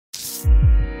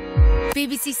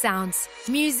BBC Sounds.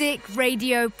 Music,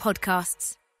 radio,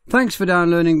 podcasts. Thanks for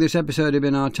downloading this episode of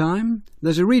In Our Time.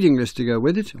 There's a reading list to go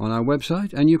with it on our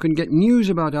website, and you can get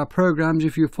news about our programmes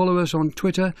if you follow us on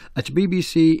Twitter at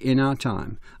BBC In Our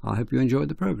Time. I hope you enjoyed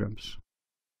the programmes.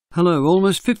 Hello.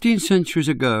 Almost 15 centuries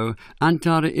ago,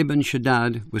 Antar ibn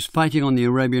Shaddad was fighting on the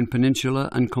Arabian Peninsula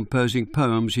and composing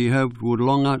poems he hoped would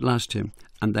long outlast him,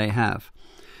 and they have.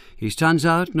 He stands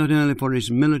out not only for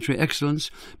his military excellence,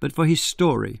 but for his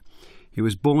story. He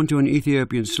was born to an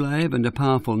Ethiopian slave and a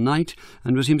powerful knight,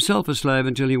 and was himself a slave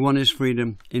until he won his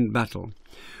freedom in battle.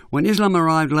 When Islam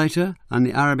arrived later and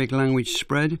the Arabic language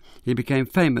spread, he became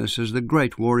famous as the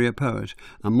great warrior poet,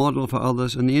 a model for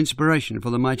others and the inspiration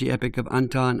for the mighty epic of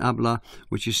Antar and Abla,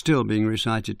 which is still being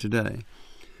recited today.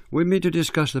 With me to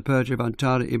discuss the poetry of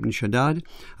Antar ibn Shaddad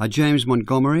are James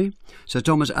Montgomery, Sir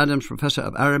Thomas Adams Professor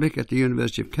of Arabic at the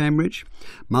University of Cambridge,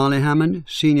 Marlé Hammond,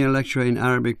 Senior Lecturer in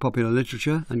Arabic Popular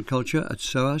Literature and Culture at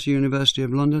SOAS, University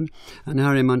of London, and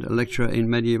Harry Munt, a Lecturer in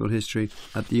Medieval History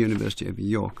at the University of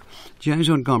York. James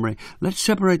Montgomery, let's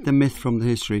separate the myth from the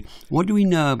history. What do we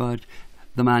know about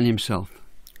the man himself?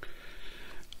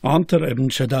 Antar ibn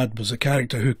Shaddad was a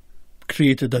character who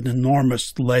created an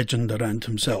enormous legend around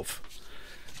himself.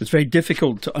 It's very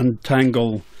difficult to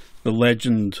untangle the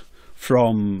legend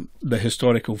from the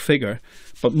historical figure,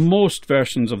 but most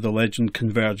versions of the legend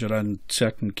converge around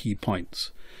certain key points.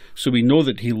 So we know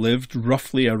that he lived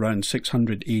roughly around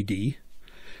 600 AD,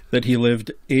 that he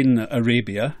lived in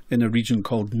Arabia, in a region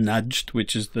called Najd,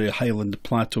 which is the highland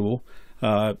plateau,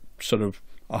 sort of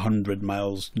 100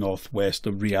 miles northwest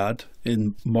of Riyadh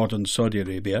in modern Saudi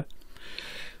Arabia,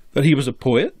 that he was a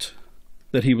poet,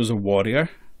 that he was a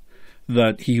warrior,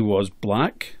 that he was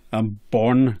black and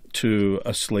born to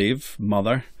a slave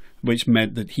mother, which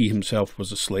meant that he himself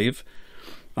was a slave.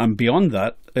 And beyond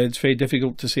that, it's very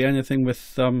difficult to say anything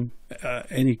with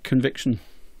any conviction.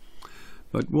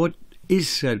 But what is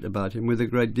said about him with a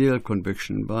great deal of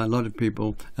conviction by a lot of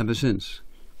people ever since?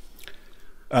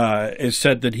 It's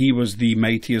said that he was the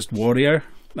mightiest warrior,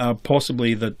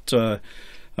 possibly that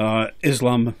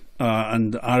Islam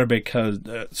and Arabic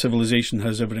civilization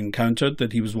has ever encountered,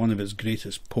 that he was one of its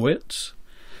greatest poets,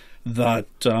 that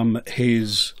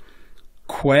his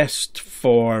quest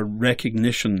for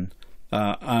recognition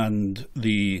and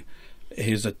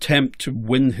his attempt to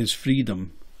win his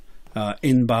freedom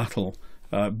in battle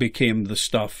became the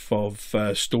stuff of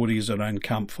stories around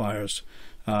campfires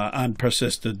and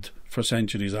persisted for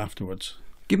centuries afterwards.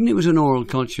 Given it was an oral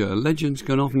culture, legends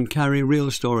can often carry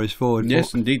real stories forward.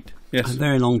 Yes, indeed. Yes. A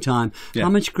very long time. Yeah. How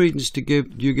much credence do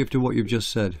you give to what you've just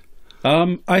said?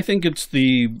 I think it's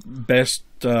the best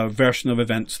version of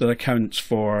events that accounts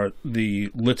for the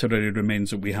literary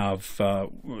remains that we have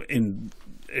in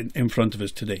front of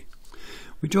us today.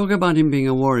 We talk about him being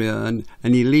a warrior, and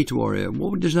an elite warrior.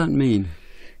 What does that mean?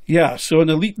 Yeah, so an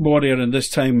elite warrior in this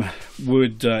time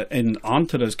would, in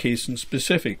Antarah's case in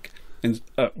specific,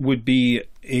 would be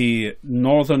a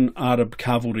northern Arab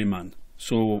cavalryman.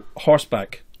 So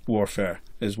horseback warfare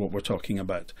is what we're talking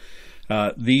about.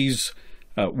 These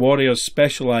warriors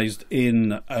specialised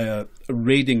in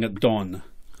raiding at dawn,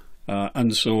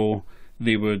 and so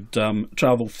they would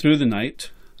travel through the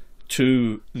night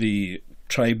to the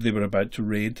tribe they were about to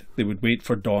raid. They would wait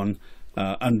for dawn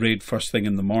and raid first thing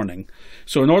in the morning.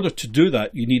 So in order to do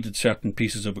that, you needed certain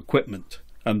pieces of equipment,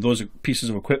 and those pieces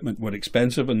of equipment were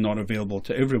expensive and not available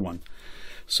to everyone.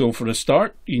 So for a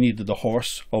start, you needed a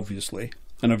horse, obviously,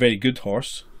 and a very good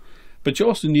horse. But you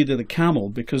also needed a camel,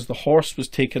 because the horse was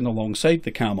taken alongside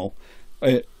the camel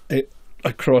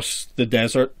across the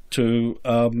desert to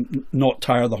not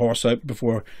tire the horse out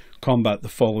before combat the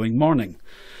following morning.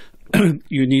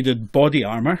 You needed body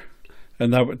armour,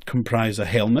 and that would comprise a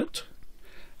helmet.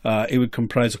 It would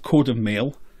comprise a coat of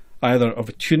mail, either of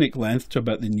a tunic length to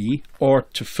about the knee or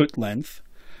to foot length,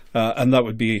 and that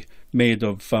would be made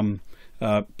of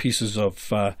pieces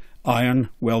of iron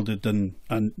welded and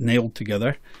nailed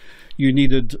together. You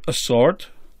needed a sword,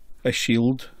 a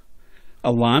shield,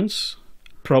 a lance,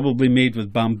 probably made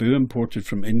with bamboo imported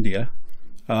from India,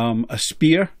 a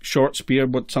spear, short spear,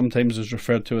 what sometimes is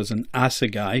referred to as an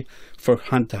assegai for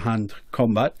hand-to-hand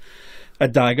combat, a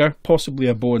dagger, possibly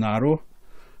a bow and arrow,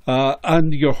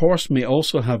 and your horse may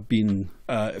also have been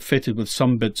fitted with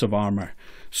some bits of armour.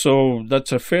 So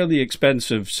that's a fairly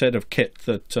expensive set of kit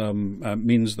that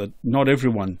means that not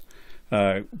everyone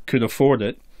could afford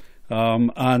it,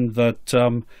 and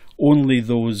that only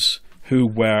those who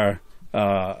were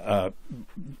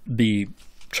the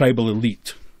tribal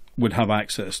elite would have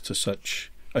access to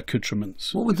such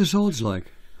accoutrements. What were the swords like?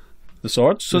 The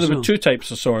swords? So there were two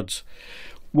types of swords.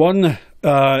 One,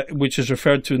 which is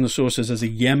referred to in the sources as a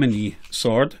Yemeni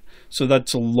sword. So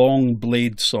that's a long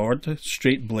blade sword,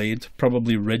 straight blade,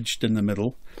 probably ridged in the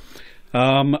middle.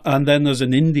 And then there's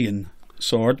an Indian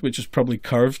sword, which is probably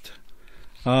curved.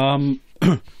 And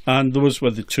those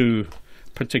were the two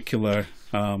particular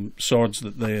swords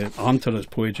that the Antarah's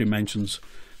poetry mentions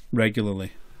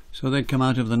regularly. So they'd come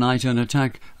out of the night and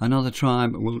attack another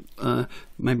tribe. We'll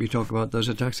maybe talk about those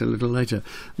attacks a little later.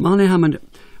 Marlé Hammond,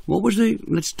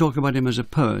 let's talk about him as a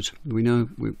poet. We know,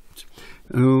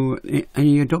 and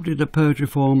he adopted a poetry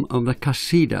form of the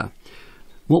qasida.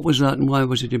 What was that and why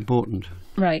was it important?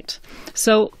 Right.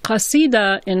 So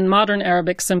qasida in modern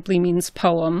Arabic simply means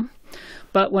poem.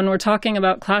 But when we're talking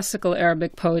about classical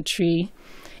Arabic poetry,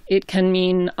 it can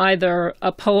mean either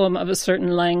a poem of a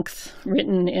certain length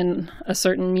written in a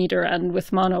certain meter and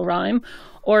with monorhyme,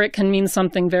 or it can mean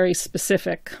something very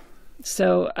specific.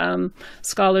 So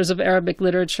scholars of Arabic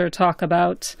literature talk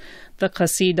about the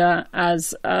qasida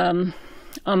as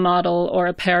a model or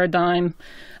a paradigm.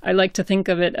 I like to think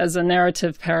of it as a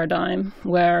narrative paradigm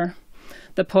where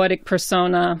the poetic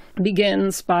persona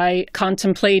begins by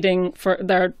contemplating,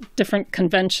 there are different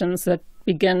conventions that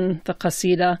begin the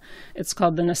qasida. It's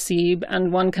called the nasib,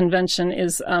 and one convention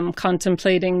is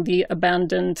contemplating the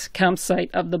abandoned campsite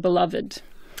of the beloved.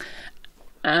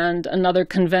 And another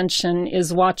convention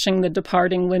is watching the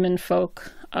departing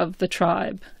womenfolk of the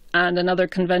tribe. And another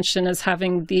convention is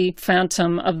having the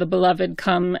phantom of the beloved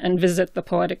come and visit the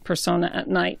poetic persona at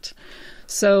night.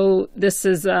 So this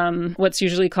is what's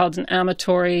usually called an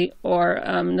amatory or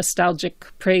nostalgic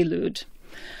prelude.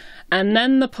 And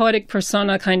then the poetic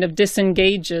persona kind of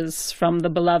disengages from the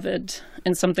beloved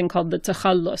in something called the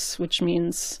takhallus, which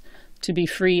means to be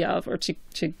free of or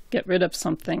to get rid of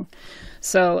something.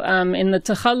 So in the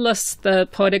takhallus, the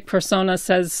poetic persona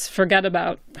says, forget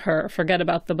about her, forget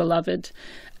about the beloved,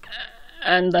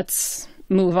 and let's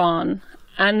move on.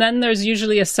 And then there's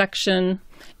usually a section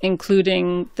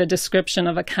including the description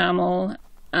of a camel,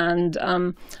 and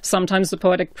sometimes the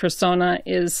poetic persona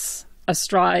is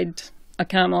astride a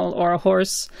camel or a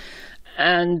horse.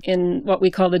 And in what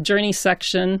we call the journey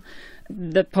section,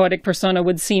 the poetic persona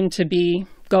would seem to be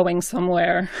going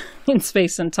somewhere in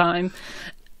space and time.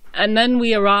 And then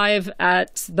we arrive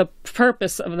at the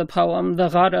purpose of the poem, the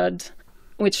gharad,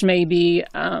 which may be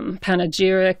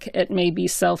panegyric, it may be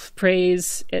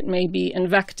self-praise, it may be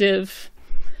invective,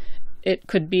 it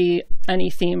could be any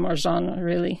theme or genre,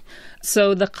 really.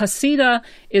 So the qasida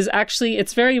is actually,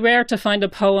 it's very rare to find a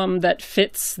poem that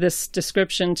fits this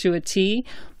description to a T,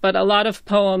 but a lot of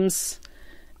poems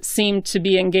seem to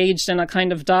be engaged in a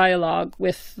kind of dialogue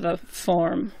with the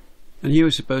form. And he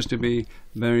was supposed to be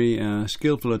very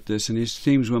skillful at this, and his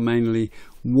themes were mainly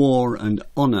war and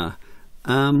honour.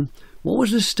 What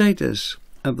was the status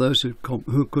of those who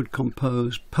could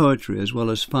compose poetry as well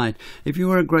as fight? If you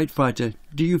were a great fighter,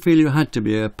 do you feel you had to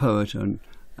be a poet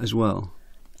as well?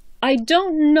 I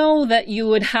don't know that you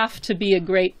would have to be a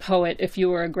great poet if you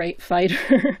were a great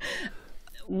fighter.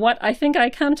 What I think I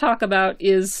can talk about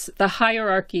is the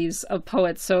hierarchies of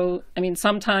poets. So, I mean,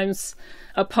 sometimes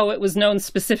a poet was known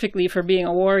specifically for being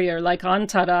a warrior, like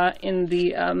Antarah in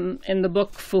the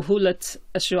book Fuhulat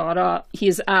Ash-Shu'ara.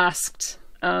 He's asked,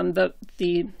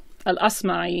 the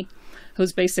Al-Asma'i,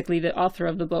 who's basically the author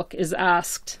of the book, is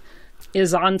asked,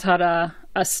 is Antarah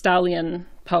a stallion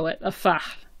poet, a fahl?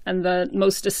 And the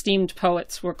most esteemed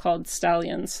poets were called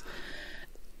stallions.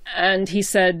 And he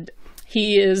said,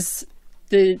 he is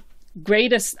the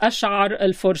greatest Ash'ar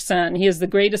al-Fursan. He is the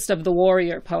greatest of the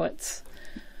warrior poets.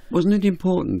 Wasn't it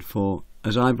important for,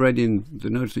 as I've read in the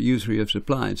notes that you three have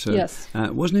supplied, so yes.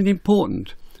 Wasn't it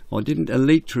important, or didn't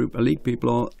elite people,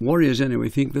 or warriors anyway,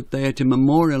 think that they had to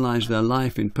memorialise their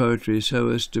life in poetry so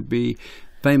as to be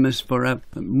famous forever,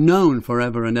 known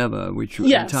forever and ever, which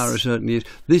yes. Antarah certainly is.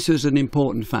 This is an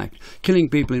important fact. Killing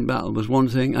people in battle was one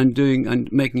thing,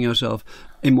 and making yourself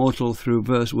immortal through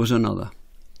verse was another.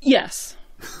 Yes.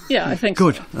 Yeah, I think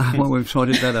Good. So. Well, we've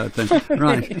sorted that out then.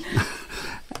 Right.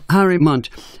 Harry Munt,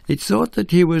 it's thought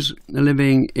that he was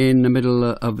living in the middle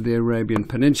of the Arabian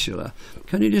Peninsula.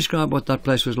 Can you describe what that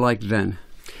place was like then?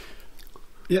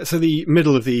 Yeah, so the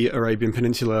middle of the Arabian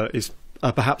Peninsula is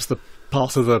perhaps the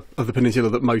part of the peninsula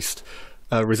that most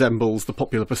resembles the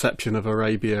popular perception of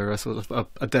Arabia, a sort of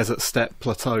a desert steppe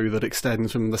plateau that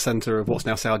extends from the centre of what's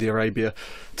now Saudi Arabia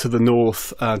to the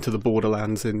north, to the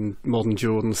borderlands in modern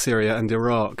Jordan, Syria and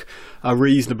Iraq. So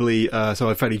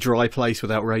a fairly dry place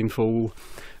without rainfall,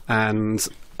 and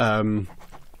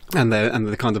and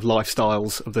the kind of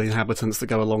lifestyles of the inhabitants that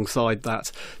go alongside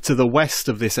that. To the west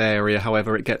of this area,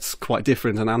 however, it gets quite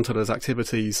different, and Antarah's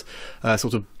activities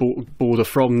sort of border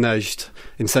from Najd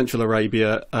in central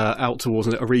Arabia out towards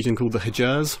a region called the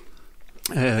Hijaz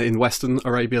in western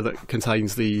Arabia that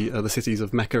contains the cities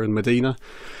of Mecca and Medina.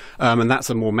 And that's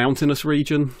a more mountainous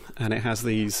region, and it has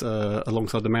these,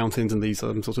 alongside the mountains, and these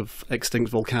sort of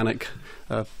extinct volcanic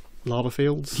lava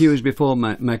fields. He was before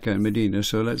Mecca and Medina,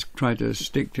 so let's try to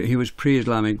stick to. He was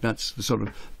pre-Islamic. That's the sort of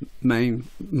main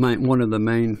one of the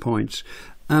main points.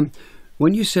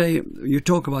 When you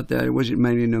talk about there, was it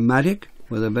mainly nomadic?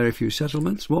 Were there very few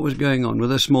settlements? What was going on? Were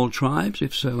there small tribes?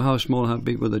 If so, how small, how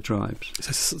big were the tribes?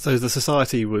 So the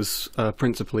society was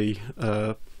principally,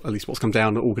 at least what's come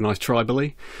down, organised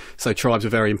tribally. So tribes are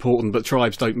very important, but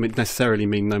tribes don't necessarily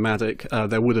mean nomadic.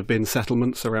 There would have been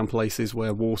settlements around places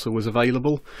where water was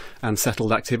available and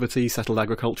settled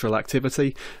agricultural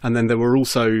activity. And then there were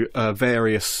also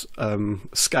various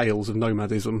scales of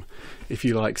nomadism, if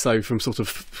you like. So from sort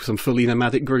of some fully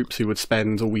nomadic groups who would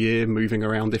spend all year moving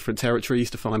around different territories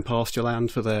to find pasture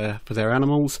land for their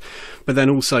animals, but then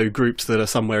also groups that are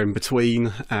somewhere in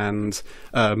between and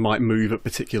might move at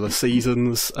particular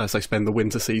seasons. So spend the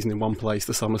winter season in one place,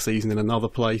 the summer season in another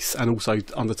place, and also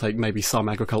undertake maybe some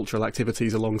agricultural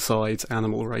activities alongside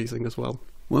animal raising as well.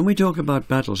 When we talk about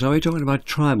battles, are we talking about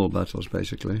tribal battles,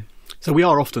 basically? So we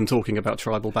are often talking about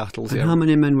tribal battles. And yeah. how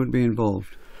many men would be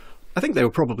involved? I think they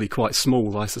were probably quite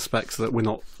small. I suspect that we're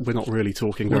not really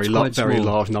talking very small?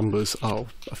 large numbers. Oh,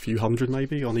 a few hundred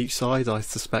maybe on each side. I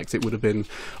suspect it would have been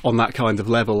on that kind of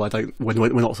level. We're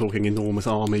not talking enormous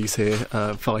armies here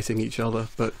fighting each other,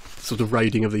 but sort of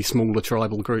raiding of these smaller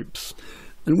tribal groups.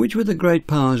 And which were the great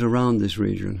powers around this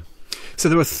region? So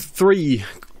there were three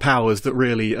powers that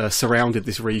really surrounded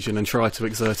this region and tried to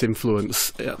exert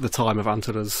influence at the time of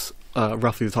Antarah's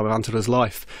roughly the time of Antarah's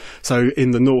life. So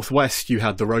in the northwest you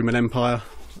had the Roman Empire,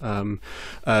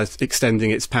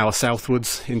 extending its power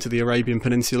southwards into the Arabian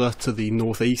Peninsula. To the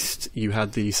northeast you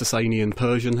had the Sasanian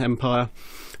Persian Empire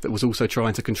that was also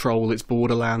trying to control its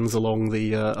borderlands along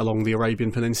the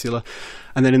Arabian Peninsula.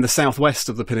 And then in the southwest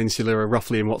of the peninsula,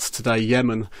 roughly in what's today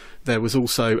Yemen, there was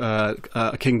also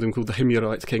a kingdom called the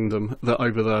Himyarite Kingdom that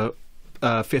over the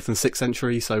 5th and 6th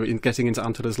century, so in getting into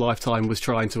Antarah's lifetime, was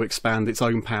trying to expand its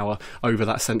own power over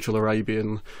that Central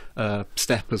Arabian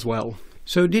steppe as well.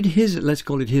 So did let's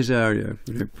call it his area,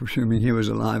 presuming he was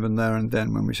alive and there and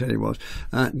then when we said he was,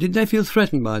 did they feel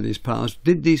threatened by these powers?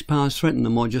 Did these powers threaten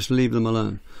them or just leave them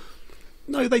alone?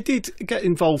 No, they did get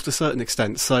involved to a certain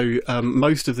extent. So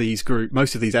most of these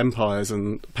empires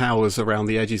and powers around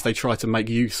the edges, they try to make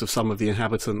use of some of the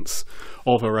inhabitants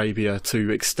of Arabia to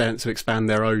expand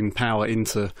their own power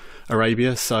into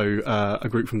Arabia. So a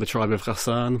group from the tribe of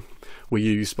Ghassan were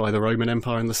used by the Roman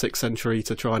Empire in the 6th century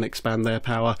to try and expand their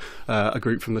power. A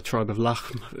group from the tribe of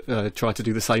Lakhm tried to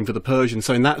do the same for the Persians.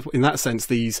 So in that sense,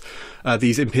 these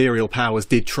imperial powers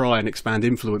did try and expand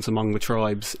influence among the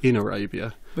tribes in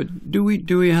Arabia. But do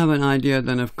we have an idea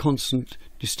then of constant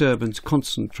disturbance,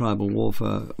 constant tribal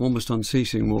warfare, almost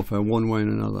unceasing warfare, one way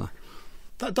and another?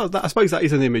 I suppose that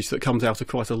is an image that comes out of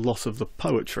quite a lot of the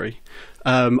poetry.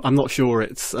 I'm not sure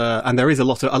it's, and there is a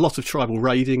lot of tribal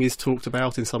raiding is talked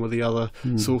about in some of the other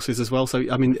sources as well. So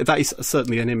I mean that is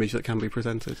certainly an image that can be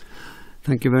presented.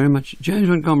 Thank you very much. James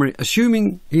Montgomery,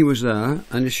 assuming he was there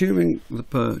and assuming the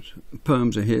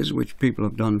poems are his, which people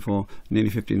have done for nearly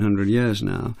 1,500 years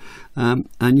now,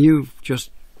 and you've just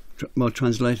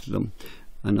translated them,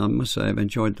 and I must say I've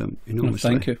enjoyed them enormously.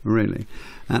 Thank you. Really.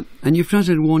 And you've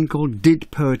translated one called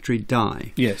Did Poetry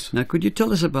Die? Yes. Now, could you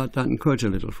tell us about that and quote a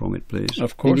little from it, please?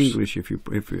 Of course. In English, if you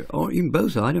or in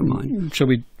both, I don't mind. So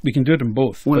we can do it in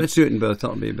both. Well, let's do it in both.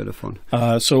 That'll be a bit of fun.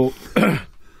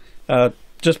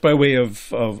 Just by way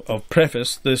of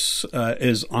preface, this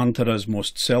is Antarah's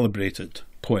most celebrated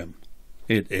poem.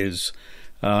 It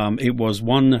was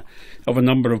one of a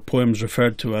number of poems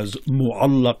referred to as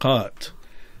mu'allaqat,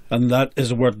 and that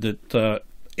is a word that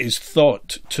is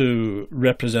thought to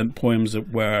represent poems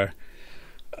that were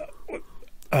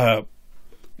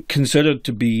considered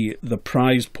to be the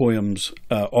prized poems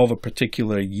of a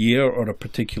particular year or a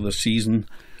particular season,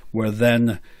 were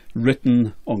then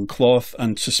written on cloth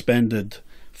and suspended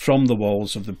from the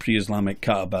walls of the pre-Islamic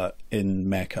Kaaba in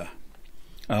Mecca.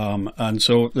 And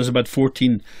so there's about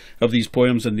 14 of these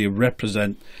poems, and they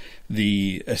represent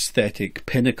the aesthetic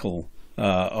pinnacle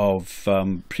of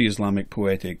pre-Islamic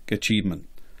poetic achievement.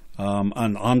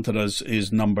 And Antarah's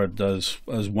is numbered as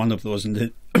one of those.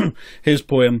 And his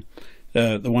poem,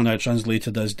 the one I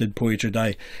translated as Did Poetry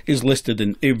Die, is listed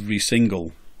in every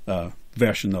single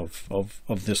version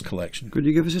of this collection. Could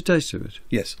you give us a taste of it?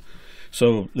 Yes.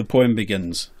 So the poem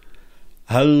begins,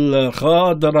 هل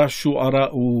غادر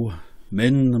الشعراء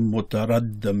من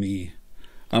متردم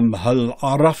أم هل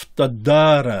عرفت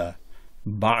الدار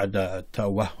بعد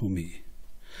توهمي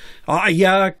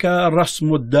أعياك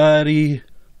رسم الدار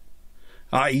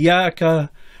أعياك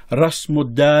رسم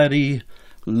الدار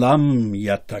لم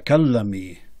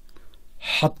يتكلم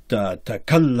حتى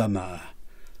تكلم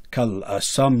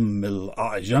كالأسم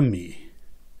الأعجمي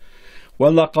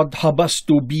ولقد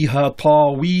حبست بها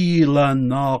طاويل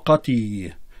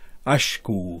ناقتي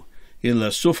أشكو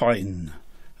إلى سفع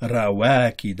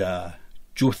رواكد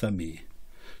جثمي.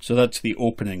 So that's the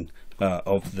opening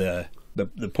of the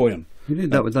poem. You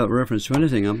did that without reference to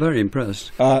anything. I'm very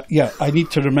impressed. Yeah, I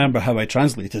need to remember how I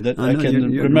translated it. I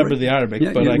can remember the Arabic,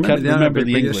 yeah, but I can't remember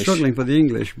the English. You're struggling for the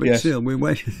English, but still, we're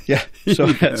waiting. Yeah, so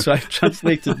I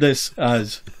translated this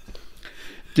as,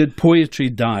 did poetry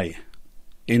die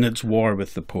in its war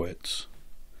with the poets?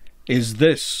 Is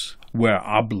this where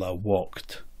Abla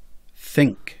walked?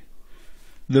 Think.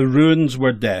 The ruins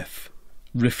were deaf,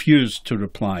 refused to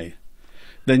reply,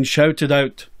 then shouted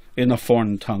out in a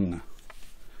foreign tongue.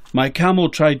 My camel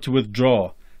tried to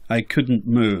withdraw, I couldn't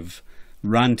move,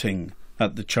 ranting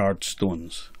at the charred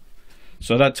stones.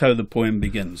 So that's how the poem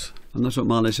begins. And that's what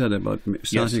Marlé said about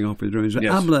starting off with ruins.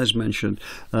 Yes. Abla is mentioned.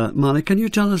 Marlé, can you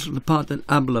tell us the part that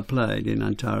Abla played in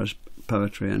Antarah's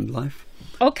poetry and life?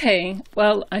 Okay,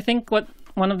 well, I think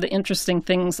one of the interesting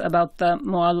things about the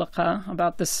Mu'allaqa,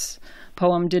 about this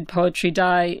poem, Did Poetry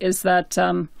Die, is that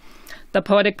the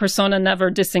poetic persona never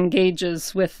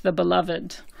disengages with the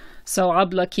beloved. So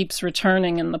Abla keeps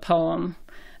returning in the poem,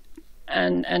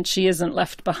 and she isn't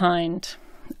left behind.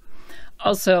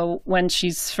 Also, when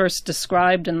she's first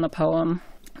described in the poem,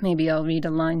 maybe I'll read a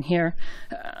line here.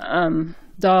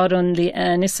 دار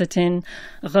لآنسة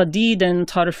غديد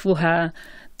طرفها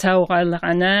توع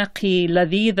العناق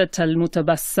لذيذة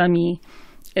المتبسم.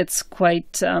 It's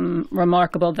quite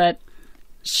remarkable that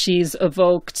she's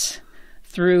evoked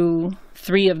through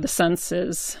 3 of the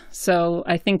senses. So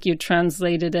I think you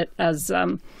translated it as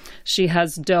she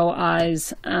has doe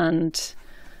eyes and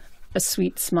a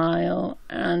sweet smile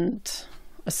and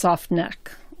a soft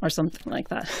neck or something like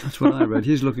that. That's what I read.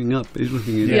 He's looking up. He's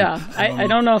looking at Yeah, I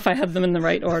don't know if I have them in the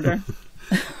right order.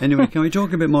 Anyway, can we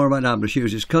talk a bit more about Abla? She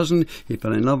was his cousin. He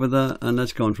fell in love with her, and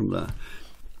let's go on from there.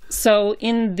 So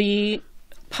in the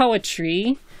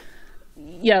poetry,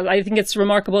 yeah, I think it's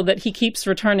remarkable that he keeps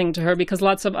returning to her, because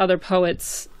lots of other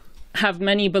poets have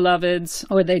many beloveds,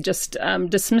 or they just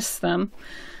dismiss them.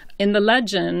 In the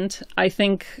legend, I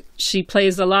think she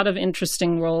plays a lot of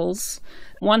interesting roles.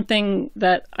 One thing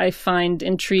that I find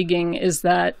intriguing is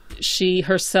that she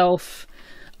herself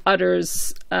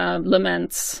utters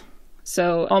laments.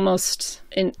 So almost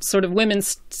in sort of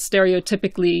women's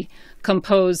stereotypically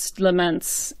composed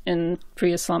laments in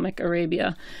pre-Islamic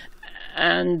Arabia.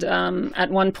 And at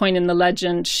one point in the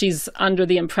legend, she's under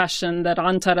the impression that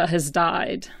Antarah has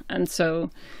died. And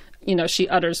so, she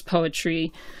utters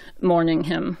poetry mourning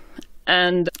him.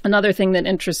 And another thing that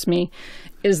interests me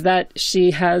is that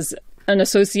she has an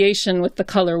association with the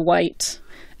color white,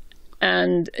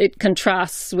 and it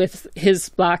contrasts with his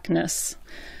blackness.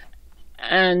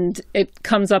 And it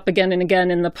comes up again and again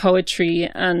in the poetry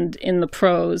and in the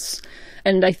prose.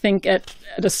 And I think at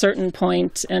a certain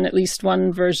point, and at least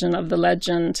one version of the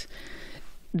legend,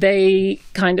 they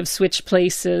kind of switch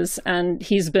places, and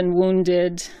he's been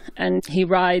wounded, and he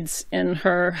rides in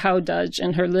her howdaj,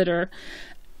 in her litter,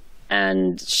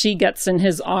 and she gets in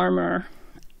his armor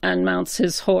and mounts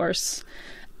his horse.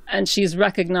 And she's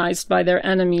recognized by their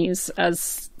enemies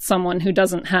as someone who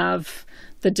doesn't have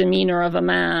the demeanor of a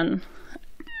man.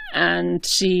 And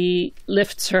she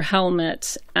lifts her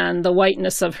helmet, and the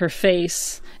whiteness of her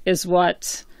face is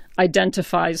what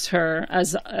identifies her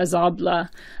as Abla,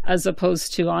 as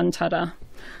opposed to Antarah.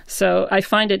 So I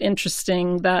find it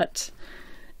interesting that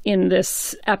in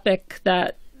this epic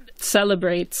that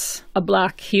celebrates a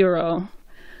black hero,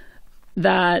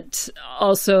 that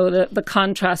also the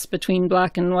contrast between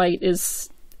black and white is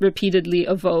repeatedly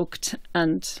evoked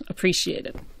and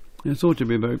appreciated. It's thought to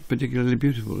be very particularly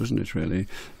beautiful, isn't it? Really,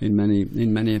 in many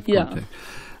contexts.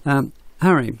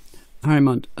 Harry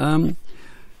Munt.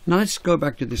 Now let's go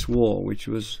back to this war, which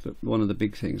was one of the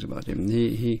big things about him.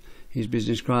 He's been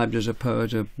described as a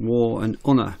poet of war and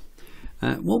honour.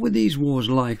 What were these wars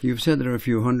like? You've said there are a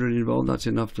few hundred involved. That's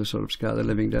enough to sort of scare the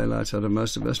living daylights out of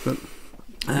most of us. But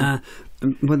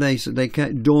were they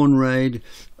dawn raid,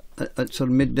 at sort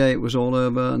of midday it was all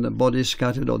over and the bodies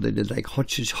scattered, or they did like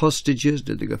hostages?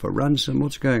 Did they go for ransom?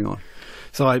 What's going on?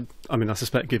 So I mean, I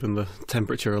suspect given the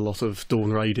temperature, a lot of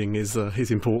dawn raiding is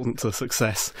important to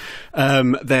success.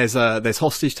 There's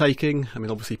hostage taking. I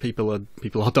mean, obviously people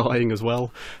are dying as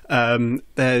well. I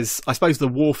suppose the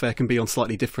warfare can be on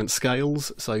slightly different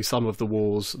scales. So some of the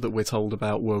wars that we're told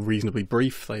about were reasonably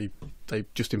brief. They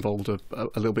just involved a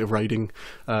little bit of raiding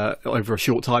over a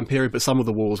short time period. But some of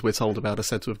the wars we're told about are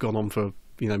said to have gone on for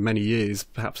many years,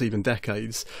 perhaps even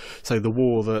decades. So the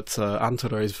war that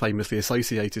Antarah is famously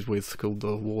associated with, called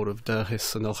the War of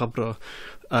Derhis and El Khabra,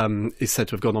 is said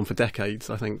to have gone on for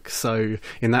decades, I think. So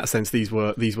in that sense, these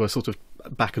were sort of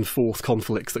back and forth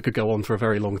conflicts that could go on for a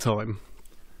very long time.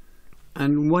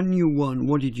 And when you won,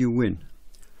 what did you win?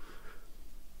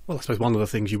 Well, I suppose one of the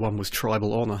things you won was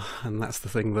tribal honour, and that's the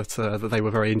thing that they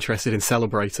were very interested in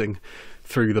celebrating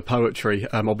through the poetry.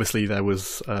 Obviously, there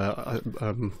was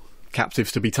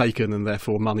captives to be taken, and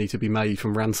therefore money to be made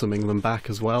from ransoming them back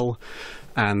as well,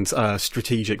 and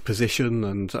strategic position,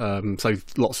 and so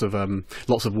lots of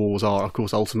wars are, of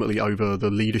course, ultimately over the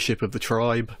leadership of the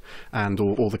tribe, and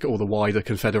or the wider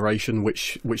confederation,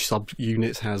 which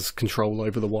subunit has control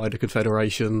over the wider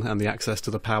confederation and the access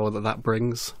to the power that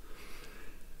brings.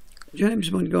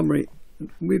 James Montgomery,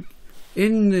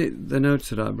 in the notes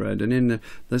that I've read, and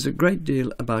there's a great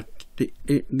deal about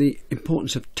the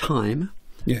importance of time.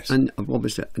 Yes. And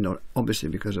obviously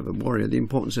because of a warrior, the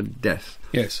importance of death.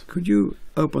 Yes. Could you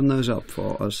open those up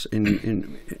for us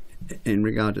in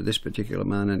regard to this particular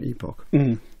man and epoch?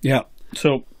 Yeah.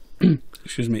 So,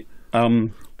 excuse me.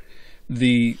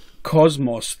 The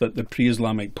cosmos that the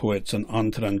pre-Islamic poets, and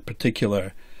Antar in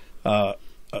particular,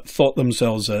 thought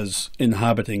themselves as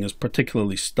inhabiting is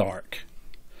particularly stark.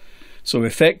 So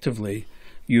effectively,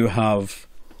 you have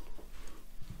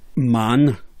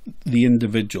man, the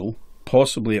individual,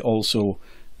 possibly also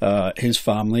his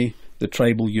family, the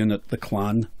tribal unit, the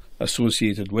clan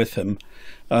associated with him,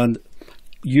 and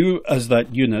you as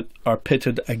that unit are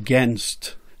pitted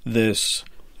against this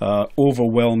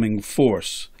overwhelming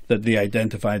force that they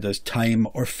identified as time,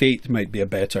 or fate might be a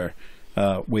better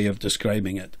way of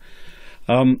describing it.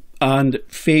 And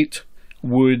fate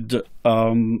would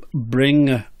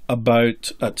bring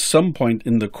about, at some point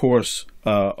in the course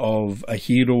of a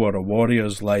hero or a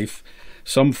warrior's life,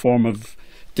 some form of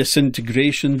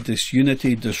disintegration,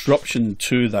 disunity, disruption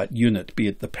to that unit, be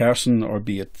it the person or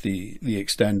be it the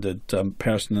extended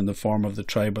person in the form of the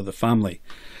tribe or the family.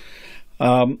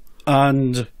 So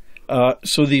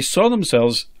they saw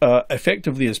themselves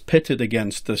effectively as pitted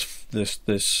against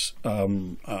this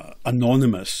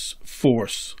anonymous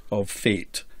force of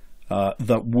fate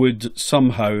that would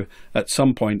somehow, at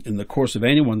some point in the course of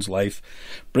anyone's life,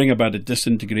 bring about a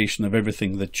disintegration of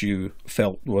everything that you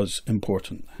felt was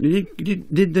important.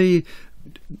 Did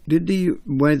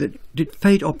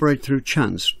fate operate through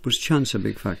chance? Was chance a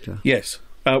big factor? Yes.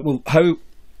 Well,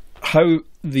 how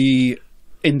the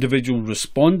individual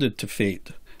responded to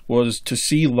fate was to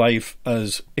see life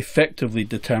as effectively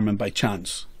determined by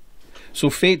chance. So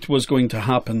fate was going to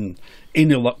happen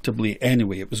ineluctably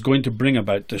anyway. It was going to bring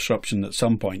about disruption at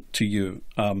some point to you.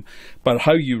 But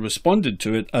how you responded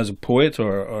to it as a poet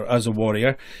or as a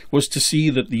warrior was to see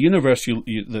that the universe,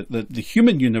 the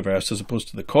human universe, as opposed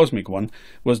to the cosmic one,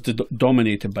 was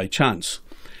dominated by chance.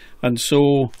 And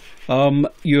so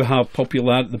you have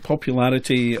the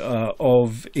popularity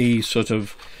of a sort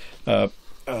of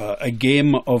a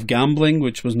game of gambling,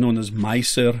 which was known as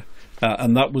Maisir,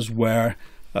 and that was where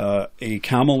a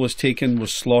camel was taken,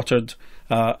 was slaughtered,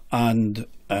 and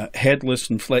headless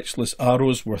and fletchless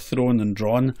arrows were thrown and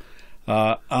drawn,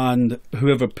 and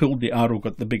whoever pulled the arrow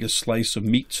got the biggest slice of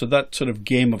meat. So that sort of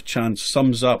game of chance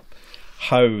sums up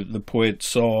how the poet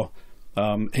saw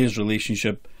his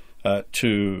relationship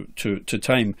to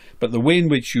time. But the way in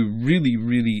which you really,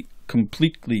 really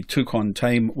completely took on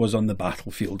time was on the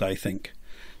battlefield, I think,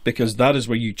 because that is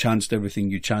where you chanced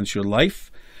everything. You chance your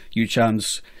life, you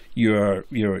chance your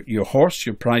horse,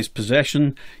 your prized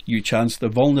possession, you chance the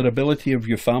vulnerability of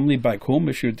your family back home.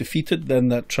 If you're defeated, then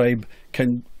that tribe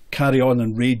can carry on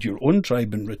and raid your own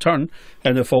tribe in return,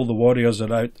 and if all the warriors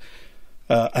are out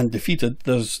and defeated,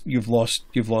 you've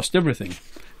lost everything.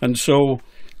 And so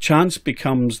chance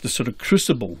becomes the sort of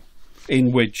crucible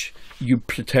in which you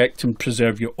protect and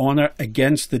preserve your honour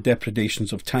against the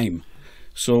depredations of time.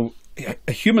 So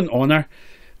a human honour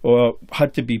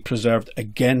had to be preserved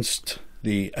against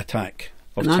the attack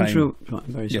of time.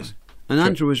 Yes. And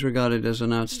Antar was regarded as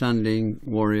an outstanding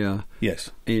warrior.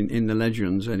 Yes. In the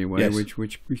legends, anyway, yes.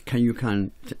 which you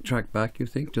can track back, you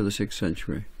think, to the 6th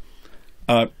century.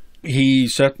 He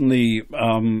certainly.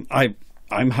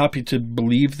 I'm happy to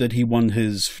believe that he won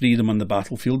his freedom on the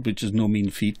battlefield, which is no mean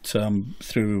feat,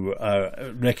 through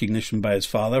recognition by his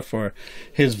father for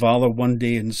his valour one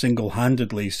day in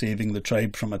single-handedly saving the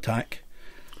tribe from attack.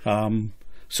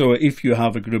 So if you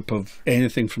have a group of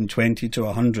anything from 20 to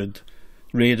 100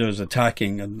 raiders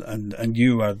attacking, and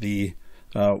you are the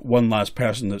one last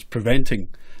person that's preventing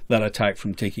that attack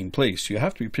from taking place, you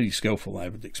have to be pretty skillful, I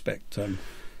would expect.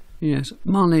 Yes.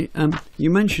 Marlé, you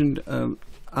mentioned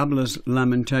Abla's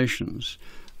Lamentations,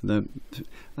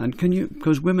 and can you,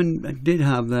 because women did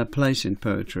have their place in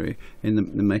poetry, in the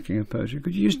making of poetry,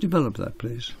 could you just develop that,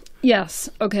 please? Yes.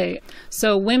 Okay.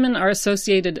 So women are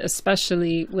associated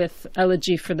especially with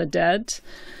elegy for the dead.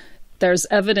 There's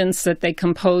evidence that they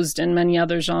composed in many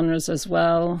other genres as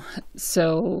well.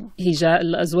 So Hija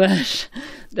al-Azwaj,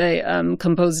 they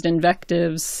composed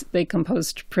invectives, they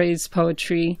composed praise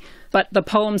poetry. But the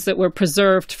poems that were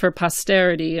preserved for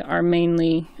posterity are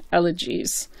mainly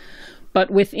elegies. But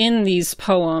within these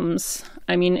poems,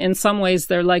 I mean, in some ways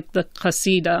they're like the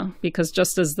qasida, because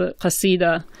just as the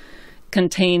qasida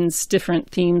contains different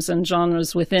themes and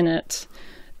genres within it,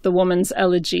 the woman's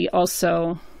elegy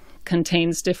also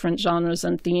contains different genres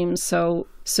and themes. So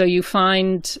you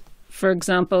find, for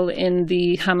example, in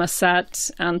the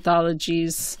Hamasat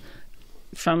anthologies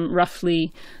from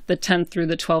roughly the 10th through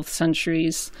the 12th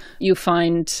centuries, you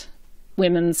find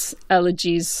women's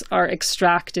elegies are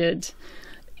extracted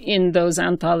in those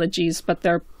anthologies, but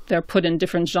they're put in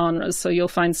different genres. So you'll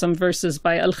find some verses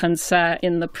by Al-Khansa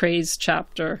in the praise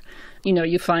chapter. You know,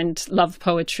 you find love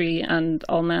poetry and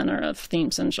all manner of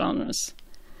themes and genres.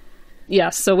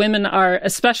 Yes, so women are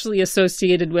especially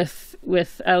associated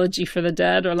with elegy for the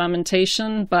dead or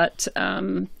lamentation, but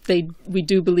we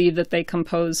do believe that they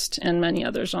composed in many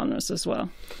other genres as well.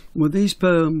 Were these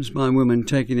poems by women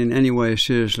taken in any way as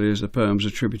seriously as the poems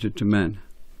attributed to men?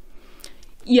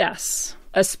 Yes,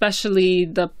 especially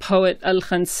the poet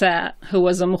Al-Khansa, who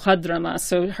was a muhadrama,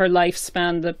 so her life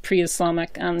spanned the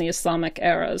pre-Islamic and the Islamic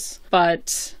eras.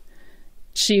 But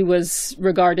she was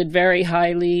regarded very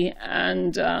highly,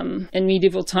 and in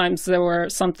medieval times there were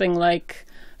something like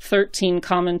 13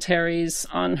 commentaries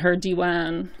on her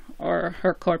diwan, or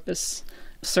her corpus,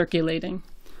 circulating.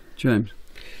 James?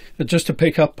 Just to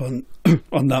pick up on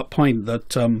that point that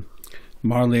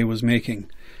Marlé was making,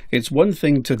 it's one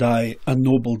thing to die a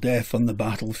noble death on the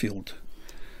battlefield.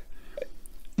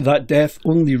 That death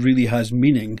only really has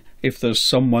meaning if there's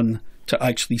someone to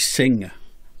actually sing.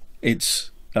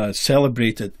 It's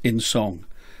celebrated in song.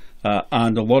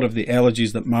 And a lot of the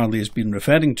elegies that Marlé has been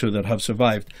referring to that have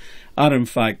survived are in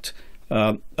fact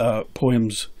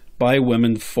poems by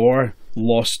women for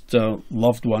lost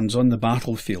loved ones on the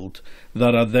battlefield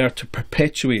that are there to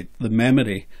perpetuate the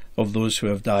memory of those who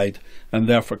have died, and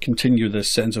therefore continue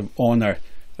this sense of honour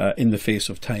in the face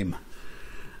of time.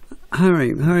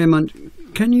 Harry Munt,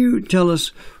 can you tell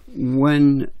us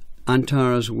when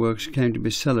Antarah's works came to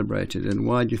be celebrated, and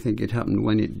why do you think it happened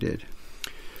when it did?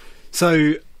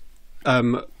 So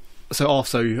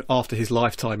after his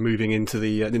lifetime, moving into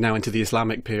the now into the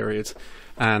Islamic period,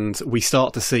 and we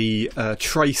start to see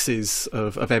traces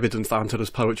of evidence that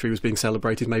Antarah's poetry was being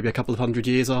celebrated maybe a couple of hundred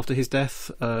years after his death,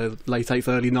 late 8th,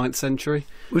 early 9th century.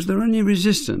 Was there any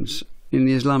resistance in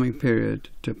the Islamic period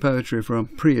to poetry from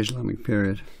pre-Islamic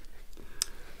period?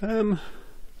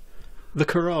 The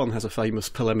Quran has a famous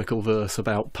polemical verse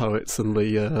about poets and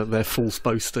their false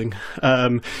boasting.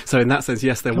 So in that sense,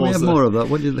 yes, there was. Can we have more of that?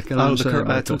 What did the Quran say about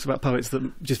that? Talks about poets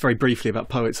that, just very briefly, about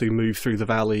poets who move through the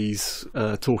valleys,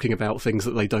 talking about things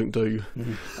that they don't do.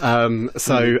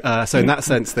 So in that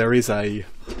sense, there is a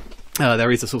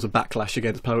sort of backlash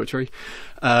against poetry.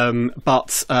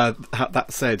 But that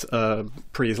said,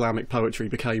 pre-Islamic poetry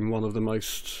became one of the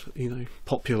most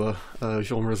popular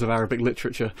genres of Arabic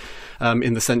literature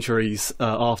in the centuries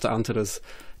after Antarah's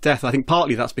death. I think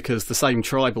partly that's because the same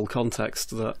tribal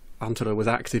context that Antarah was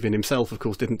active in himself, of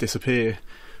course, didn't disappear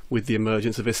with the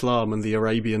emergence of Islam, and the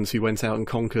Arabians who went out and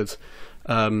conquered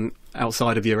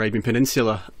outside of the Arabian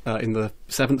Peninsula in the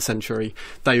 7th century,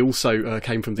 they also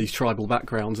came from these tribal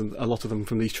backgrounds, and a lot of them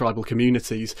from these tribal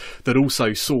communities that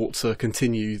also sought to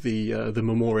continue the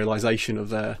memorialisation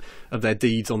of their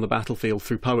deeds on the battlefield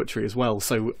through poetry as well.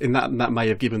 So in that may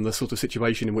have given the sort of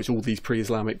situation in which all these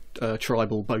pre-Islamic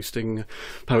tribal boasting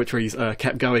poetries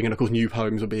kept going, and of course new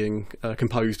poems were being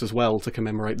composed as well to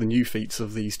commemorate the new feats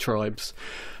of these tribes.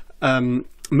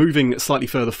 Moving slightly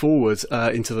further forward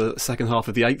into the second half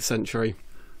of the 8th century,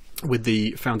 with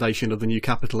the foundation of the new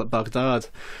capital at Baghdad,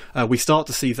 we start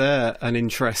to see there an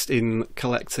interest in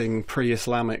collecting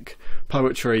pre-Islamic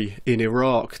poetry in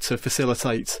Iraq to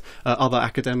facilitate other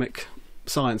academic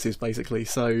sciences, basically.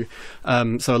 So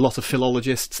so a lot of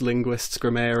philologists, linguists,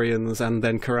 grammarians, and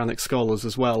then Quranic scholars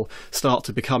as well start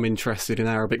to become interested in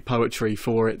Arabic poetry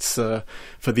for its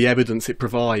for the evidence it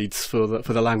provides for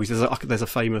the language. There's a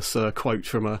famous quote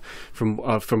from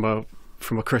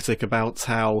a critic about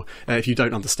how if you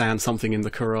don't understand something in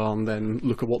the Quran, then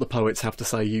look at what the poets have to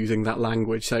say using that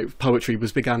language. So poetry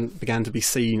began to be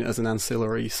seen as an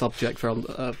ancillary subject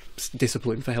for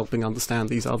discipline for helping understand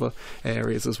these other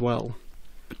areas as well.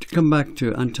 To come back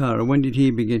to Antarah, when did he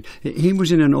begin? He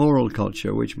was in an oral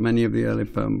culture, which many of the early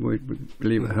poems, we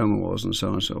believe that Homer was, and so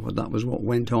on and so forth. That was what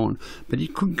went on. But he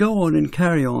could go on and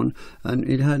carry on, and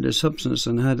it had a substance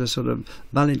and had a sort of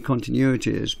valid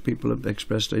continuity, as people have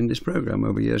expressed in this programme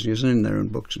over years and years, and in their own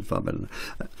books and far better.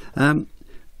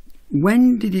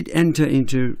 When did it enter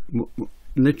into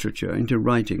literature, into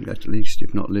writing at least,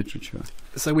 if not literature?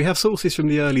 So we have sources from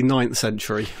the early 9th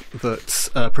century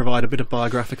that provide a bit of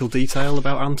biographical detail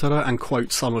about Antarah and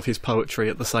quote some of his poetry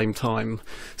at the same time.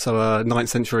 So a 9th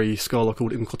century scholar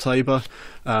called Ibn Qutayba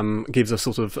gives us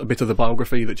sort of a bit of the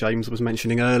biography that James was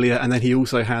mentioning earlier, and then he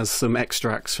also has some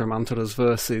extracts from Antarah's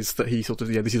verses that he sort of,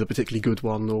 this is a particularly good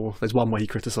one, or there's one where he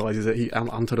criticises it.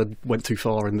 Antarah went too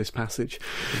far in this passage.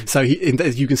 So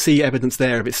you can see evidence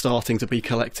there of it starting to be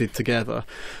collected together.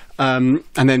 And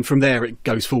then from there it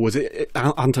goes forward.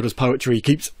 Antarah's poetry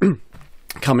keeps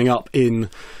coming up in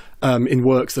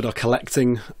works that are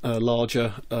collecting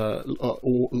larger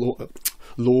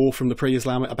lore from the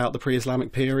pre-Islamic, about the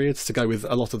pre-Islamic periods, to go with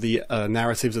a lot of the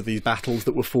narratives of these battles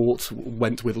that were fought,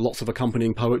 went with lots of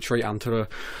accompanying poetry. Antarah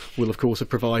will of course have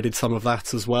provided some of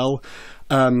that as well.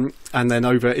 And then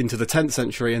over into the 10th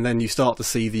century, and then you start to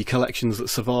see the collections that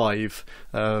survive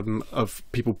of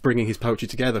people bringing his poetry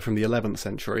together from the 11th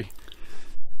century.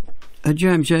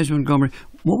 James Montgomery,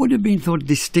 what would have been thought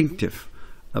distinctive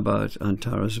about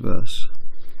Antarah's verse?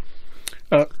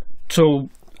 So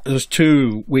there's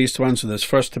two ways to answer this.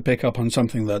 First, to pick up on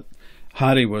something that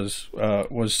Harry was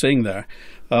saying there.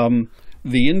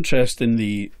 The interest in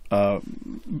the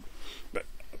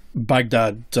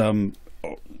Baghdad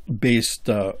based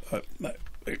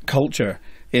culture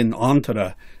in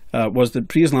Antarah was that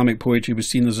pre-Islamic poetry was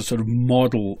seen as a sort of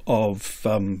model of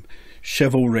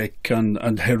chivalric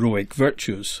and heroic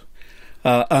virtues.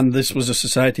 And this was a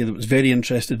society that was very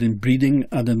interested in breeding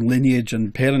and in lineage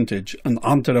and parentage, and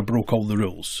Antarah broke all the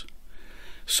rules.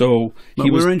 So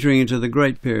we're entering into the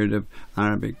great period of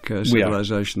Arabic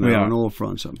civilization there on all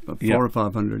fronts. 400 or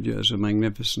 500 years of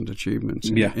magnificent achievements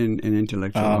in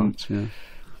intellectual arts. Yeah.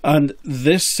 And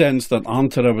this sense that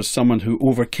Antarah was someone who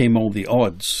overcame all the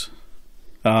odds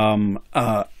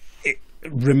it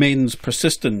remains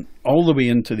persistent all the way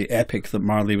into the epic that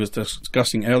Marlé was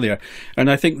discussing earlier.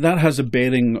 And I think that has a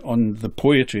bearing on the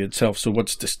poetry itself. So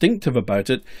what's distinctive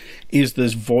about it is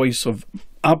this voice of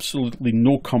absolutely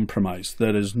no compromise.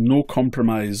 There is no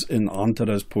compromise in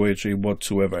Antarah's poetry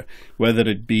whatsoever, whether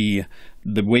it be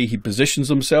the way he positions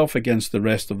himself against the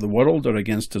rest of the world or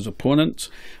against his opponents,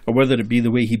 or whether it be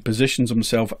the way he positions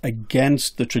himself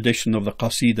against the tradition of the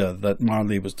Qasida that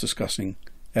Marlé was discussing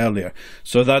earlier.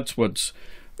 So that's what's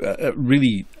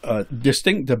really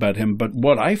distinct about him. But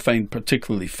what I find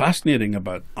particularly fascinating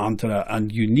about Antarah,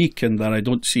 and unique in that I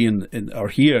don't see in or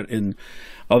hear in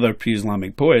other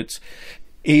pre-Islamic poets,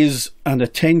 is an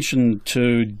attention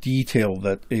to detail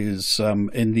that is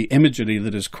in the imagery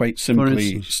that is quite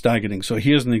simply staggering. So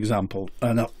here's an example,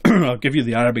 and I'll give you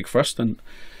the Arabic first. And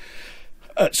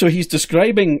so he's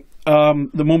describing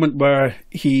the moment where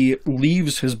he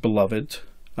leaves his beloved,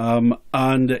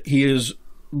 and he is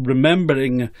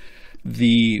remembering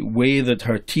the way that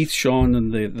her teeth shone,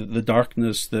 and the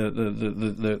darkness,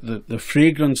 the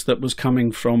fragrance that was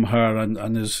coming from her,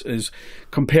 and is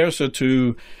compares her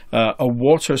to a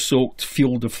water-soaked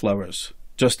field of flowers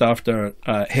just after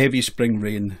heavy spring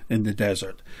rain in the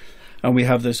desert. And we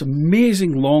have this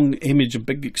amazing long image, a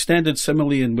big extended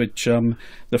simile in which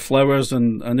the flowers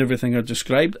and everything are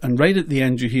described. And right at the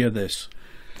end you hear this: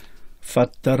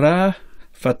 فَتَرَى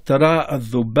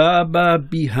الذُّبَابَ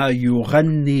بِهَا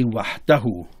يُغَنِّي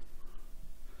وَحْدَهُ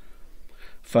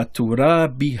فَتُرَى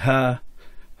بِهَا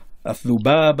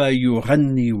الذُّبَابَ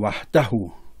يُغَنِّي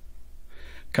وَحْدَهُ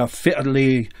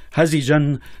كَفِعْلِ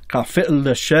هَزِجًا كَفِعْلِ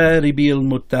الشَّارِبِ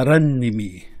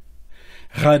الْمُتَرَنِّمِ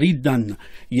غَرِيدًا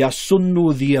يَسُنُّ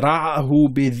ذِرَاعَهُ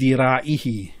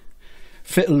بِذِرَاعِهِ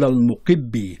فِعْلَ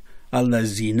الْمُقِبِّ عَلَى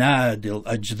زِنَادِ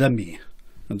الْأَجْذَمِ.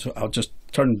 And so I'll just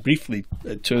turn briefly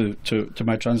to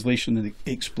my translation and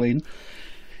explain.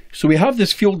 So we have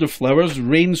this field of flowers,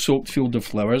 rain-soaked field of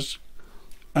flowers,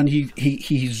 and he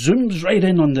zooms right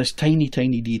in on this tiny,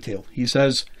 tiny detail. He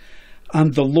says,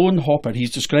 and the lone hopper,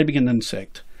 he's describing an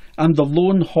insect, And the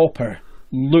lone hopper,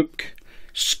 look,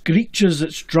 screeches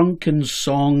its drunken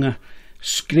song,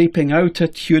 scraping out a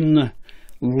tune,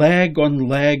 leg on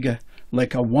leg,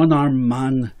 like a one-armed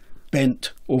man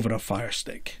bent over a fire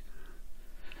stick.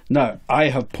 Now, I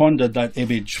have pondered that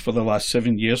image for the last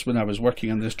 7 years when I was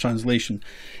working on this translation.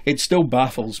 It still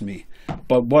baffles me.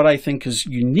 But what I think is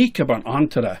unique about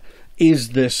Antarah is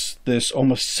this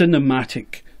almost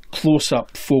cinematic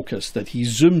close-up focus that he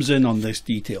zooms in on this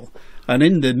detail. And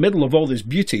in the middle of all this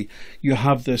beauty, you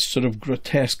have this sort of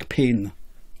grotesque pain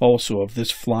also of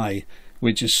this fly,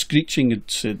 which is screeching,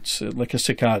 it's like a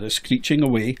cicada screeching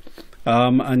away,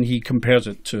 and he compares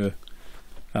it to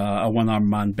a one-armed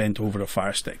man bent over a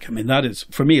fire stick. I mean, that is,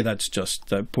 for me, that's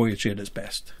just poetry at its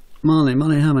best.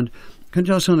 Marlé Hammond, can you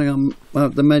tell us something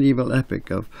about the medieval epic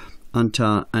of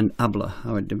Antar and Abla,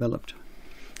 how it developed?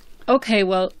 Okay,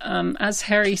 well, as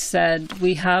Harry said,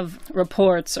 we have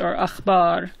reports or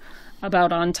akhbar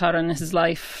about Antar and his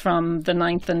life from the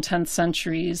 9th and 10th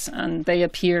centuries, and they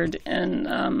appeared in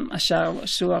Ashar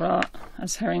Shuara,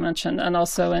 as Harry mentioned, and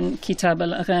also in Kitab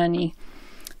al-Aghani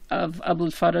of Abu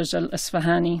al-Faraj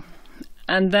al-Isfahani.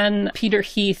 And then Peter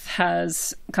Heath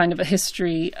has kind of a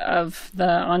history of the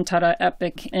Antarah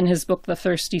epic in his book, The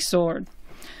Thirsty Sword.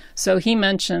 So he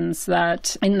mentions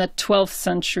that in the 12th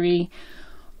century,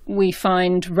 we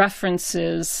find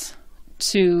references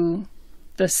to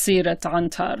the Sirat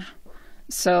Antar.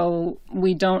 So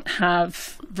we don't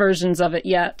have versions of it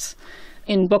yet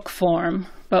in book form,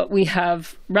 but we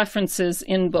have references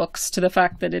in books to the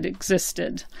fact that it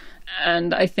existed.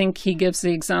 And I think he gives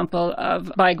the example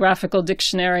of Biographical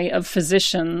Dictionary of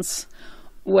Physicians,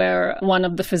 where one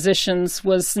of the physicians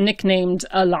was nicknamed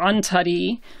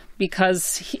Al-Antari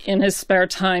because in his spare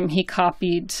time he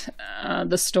copied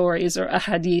the stories or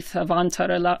ahadith of Antar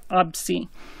al-Absi.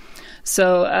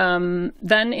 So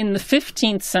then in the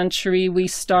 15th century, we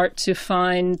start to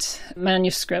find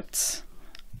manuscripts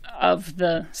of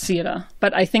the Sirah.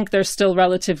 But I think they're still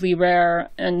relatively rare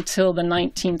until the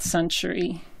 19th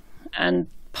century. And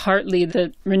partly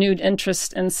the renewed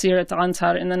interest in Sirat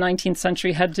Antar in the 19th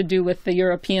century had to do with the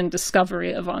European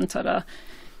discovery of Antarah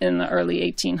in the early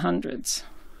 1800s.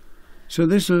 So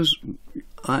this was...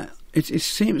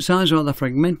 sounds rather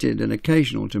fragmented and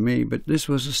occasional to me, but this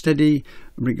was a steady,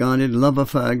 regarded love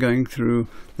affair going through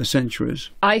the centuries.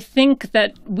 I think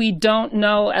that we don't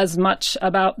know as much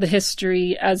about the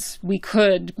history as we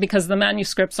could because the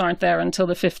manuscripts aren't there until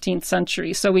the 15th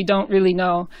century. So we don't really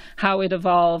know how it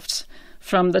evolved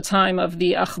from the time of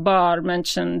the akhbar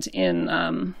mentioned in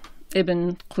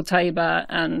Ibn Qutayba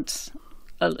and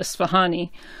al-Isfahani,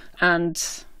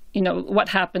 and what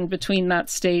happened between that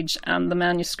stage and the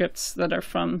manuscripts that are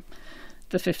from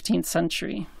the 15th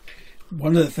century.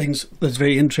 One of the things that's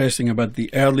very interesting about the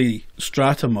early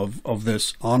stratum of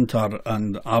this Antar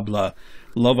and Abla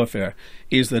love affair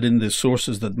is that in the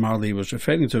sources that Marlé was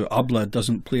referring to, Abla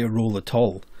doesn't play a role at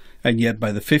all. And yet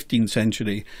by the 15th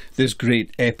century, this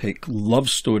great epic love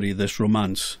story, this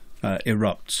romance,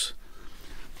 erupts.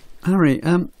 Harry,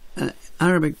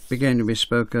 Arabic began to be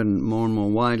spoken more and more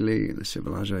widely. The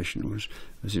civilization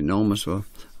was enormous for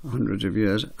hundreds of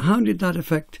years. How did that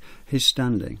affect his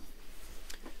standing?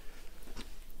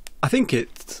 I think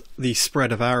it's the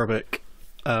spread of Arabic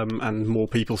and more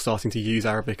people starting to use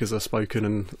Arabic as a spoken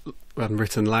and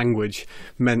written language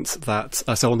meant that...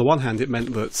 so on the one hand, it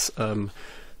meant that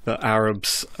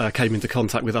Arabs came into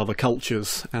contact with other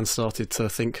cultures and started to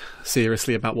think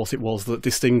seriously about what it was that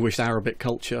distinguished Arabic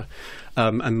culture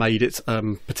and made it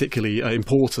particularly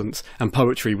important. And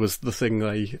poetry was the thing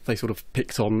they sort of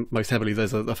picked on most heavily.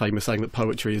 There's a famous saying that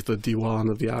poetry is the diwan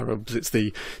of the Arabs. It's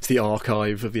the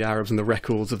archive of the Arabs and the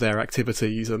records of their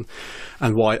activities and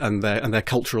their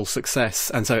cultural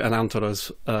success. And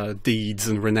Antarah's deeds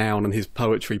and renown and his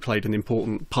poetry played an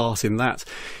important part in that.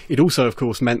 It also, of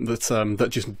course, meant that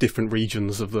just different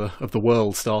regions of the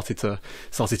world started to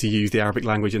use the Arabic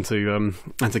language and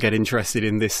to get interested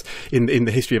in this in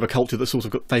the history of a culture that sort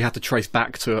of they had to trace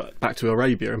back to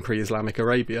Arabia and pre-Islamic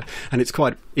Arabia. And it's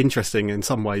quite interesting in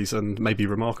some ways and maybe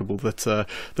remarkable that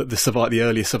the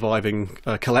earliest surviving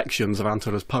collections of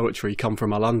Antarah's poetry come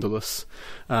from Al-Andalus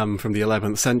from the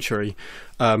 11th century,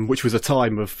 which was a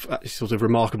time of sort of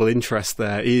remarkable interest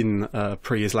there in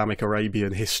pre-Islamic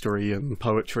Arabian history and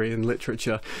poetry and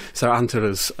literature. So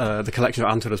the collection of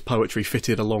Antarah's poetry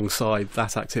fitted alongside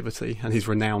that activity, and his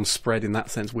renown spread in that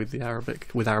sense with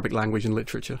Arabic language and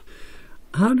literature.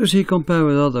 How does he compare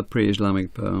with other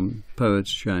pre-Islamic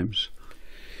poets, James?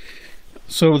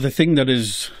 So the thing that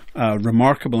is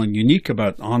remarkable and unique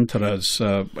about Antarah's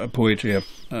poetry,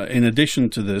 in addition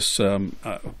to this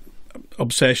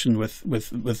obsession with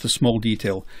the small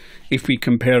detail, if we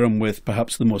compare him with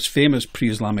perhaps the most famous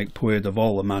pre-Islamic poet of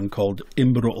all, a man called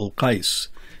Imru al-Qais,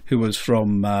 who was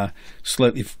from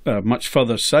slightly much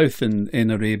further south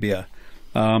in Arabia,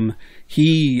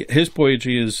 his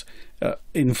poetry is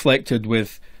inflected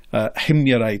with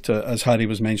Himyarite, as Harry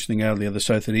was mentioning earlier, the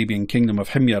South Arabian kingdom of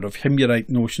Himyarite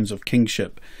notions of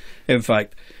kingship. In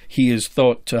fact, he is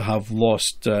thought to have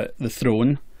lost the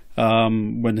throne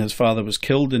when his father was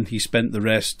killed, and he spent the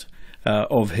rest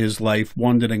of his life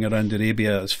wandering around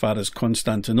Arabia as far as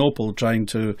Constantinople, trying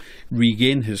to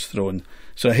regain his throne.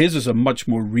 So his is a much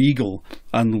more regal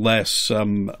and less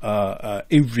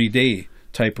everyday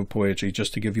type of poetry,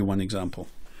 just to give you one example.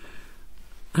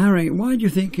 Harry, why do you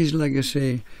think his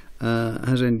legacy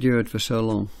has endured for so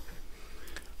long?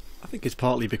 I think it's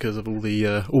partly because of all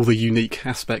the unique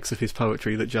aspects of his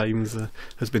poetry that James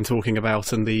has been talking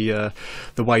about, and the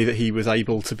way that he was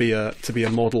able to be a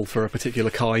model for a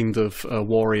particular kind of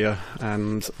warrior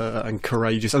and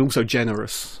courageous and also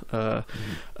generous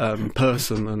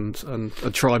person and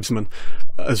a tribesman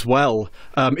as well.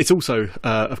 It's also,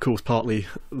 of course, partly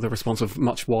the response of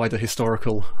much wider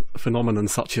historical phenomenon,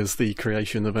 such as the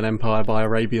creation of an empire by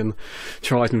Arabian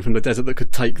tribesmen from the desert that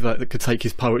could take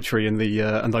his poetry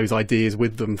and those ideas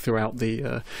with them throughout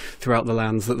the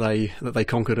lands that they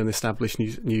conquered and established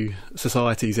new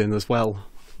societies in as well.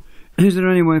 Is there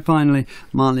any way, finally,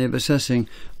 Marlé, of assessing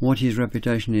what his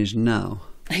reputation is now?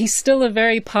 He's still a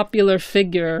very popular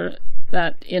figure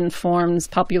that informs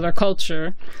popular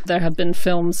culture. There have been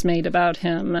films made about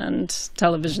him and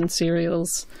television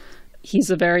serials. He's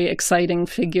a very exciting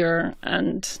figure,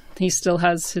 and he still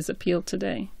has his appeal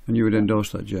today. And you would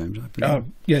endorse that, James, I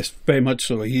presume? Yes, very much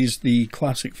so. He's the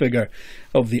classic figure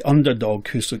of the underdog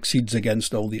who succeeds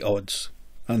against all the odds.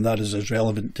 And that is as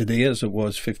relevant today as it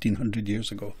was 1,500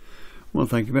 years ago. Well,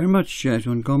 thank you very much, James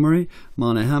Montgomery,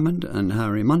 Marlé Hammond and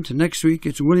Harry Munt. Next week,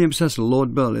 it's William Cecil,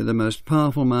 Lord Burleigh, the most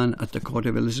powerful man at the court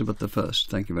of Elizabeth I.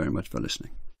 Thank you very much for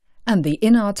listening. And the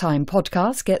In Our Time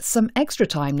podcast gets some extra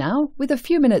time now with a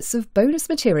few minutes of bonus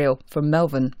material from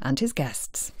Melvyn and his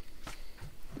guests.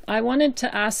 I wanted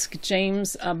to ask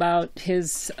James about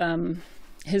his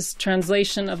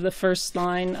translation of the first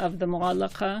line of the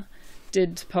Mu'allaqah,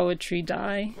 "Did poetry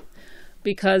die?"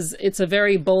 Because it's a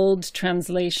very bold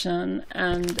translation,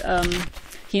 and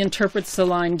he interprets the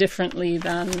line differently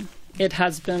than it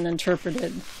has been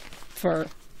interpreted for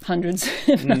hundreds,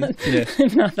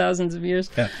 if not thousands of years.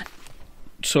 Yeah.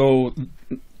 So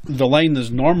the line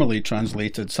is normally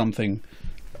translated something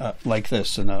like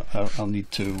this, and I'll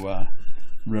need to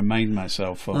remind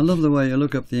myself of. I love the way you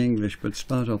look up the English but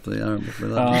spout off the Arabic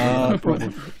without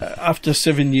problem. After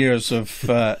 7 years of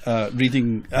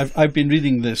reading, I've been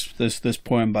reading this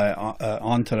poem by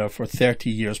Antarah for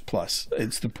 30 years plus.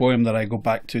 It's the poem that I go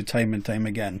back to time and time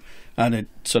again, and it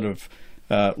sort of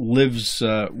lives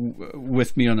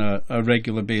with me on a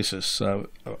regular basis,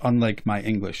 unlike my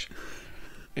English.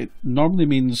 It normally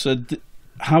means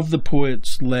have the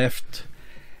poets left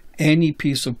any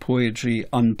piece of poetry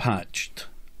unpatched?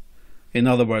 In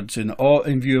other words,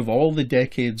 in view of all the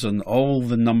decades and all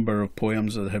the number of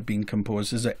poems that have been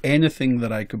composed, is there anything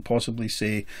that I could possibly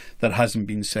say that hasn't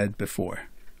been said before?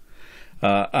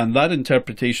 And that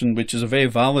interpretation, which is a very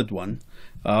valid one,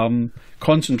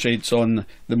 concentrates on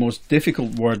the most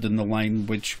difficult word in the line,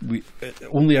 which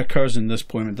only occurs in this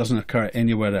poem. It doesn't occur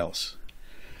anywhere else.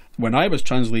 When I was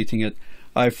translating it,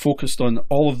 I focused on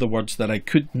all of the words that I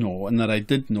could know and that I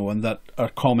did know and that are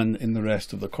common in the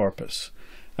rest of the corpus.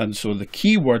 And so the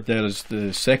key word there is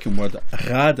the second word,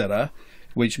 ghadara,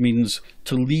 which means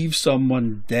to leave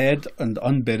someone dead and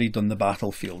unburied on the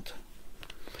battlefield.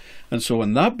 And so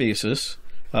on that basis,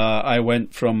 I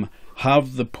went from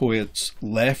have the poets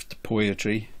left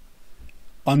poetry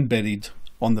unburied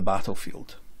on the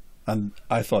battlefield. And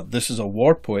I thought, this is a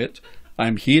war poet.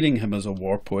 I'm hearing him as a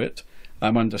war poet.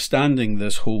 I'm understanding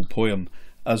this whole poem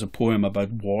as a poem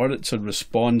about war. It's a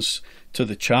response to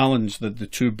the challenge that the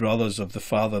two brothers of the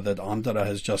father that Antarah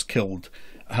has just killed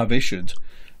have issued.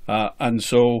 And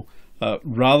so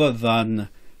rather than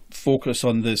focus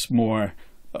on this more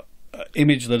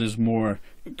image that is more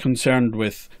concerned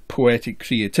with poetic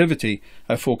creativity,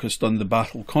 I focused on the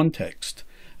battle context.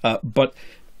 But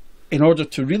in order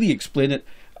to really explain it,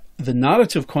 the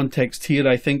narrative context here,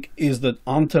 I think, is that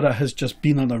Antarah has just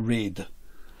been on a raid.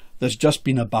 There's just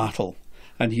been a battle.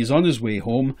 And he's on his way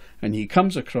home, and he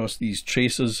comes across these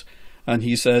traces, and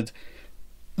he said,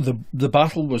 the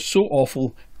battle was so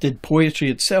awful, did poetry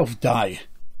itself die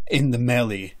in the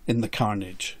melee, in the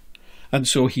carnage? And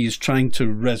so he's trying to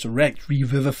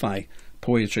revivify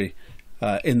poetry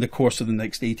in the course of the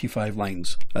next 85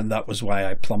 lines. And that was why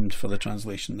I plumbed for the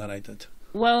translation that I did.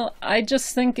 Well, I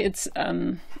just think it's,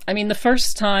 the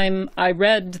first time I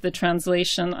read the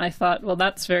translation, I thought, well,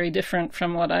 that's very different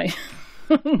from what I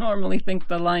normally think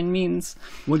the line means.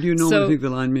 What do you normally think the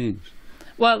line means?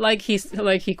 Well, like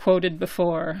he quoted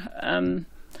before.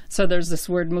 So there's this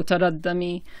word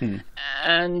mutaraddami,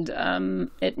 and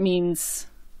it means,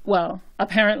 well,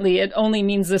 apparently it only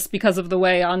means this because of the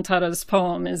way Antarah's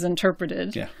poem is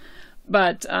interpreted. Yeah.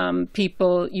 But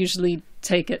people usually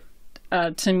take it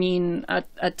to mean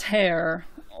a tear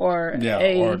or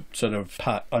or sort of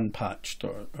unpatched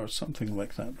or something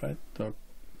like that, right? Or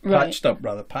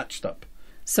patched up.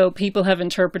 So people have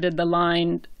interpreted the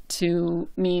line to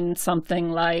mean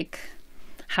something like,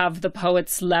 have the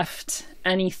poets left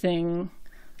anything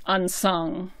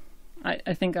unsung?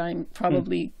 I think I'm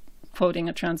probably quoting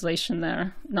a translation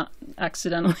there, not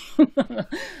accidentally. Do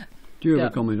you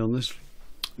have a comment on this?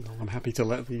 No, I'm happy to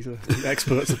let these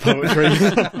experts of poetry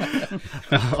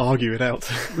argue it out.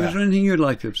 Was there anything you'd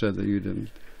like to have said that you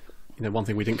didn't? One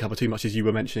thing we didn't cover too much is you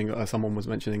were mentioning, someone was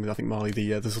mentioning, I think, Marley,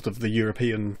 the sort of the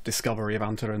European discovery of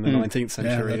Antar in the 19th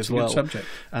century as well. Subject.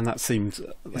 And that seemed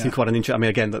quite an interesting. I mean,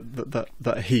 again,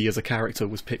 that he as a character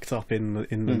was picked up in the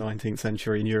 19th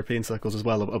century in European circles as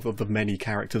well. Of the many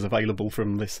characters available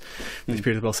from this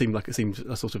period as well, seemed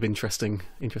a sort of interesting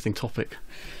topic.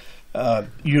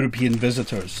 European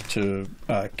visitors to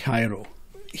Cairo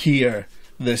hear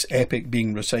this epic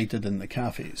being recited in the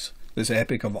cafes. This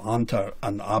epic of Antar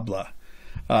and Abla,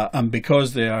 and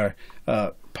because they are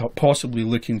possibly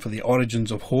looking for the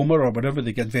origins of Homer or whatever,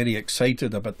 they get very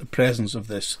excited about the presence of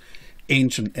this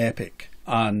ancient epic,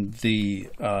 and the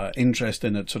interest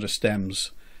in it sort of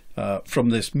stems from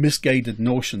this misguided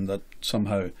notion that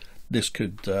somehow this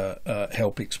could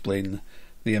help explain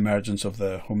the emergence of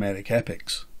the Homeric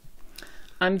epics.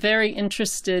 I'm very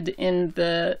interested in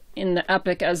the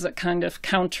epic as a kind of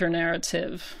counter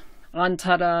narrative.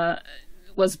 Antarah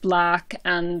was black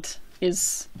and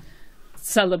is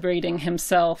celebrating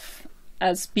himself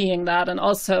as being that, and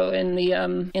also in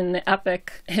the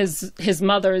epic, his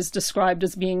mother is described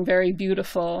as being very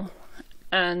beautiful,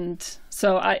 and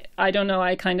so I don't know.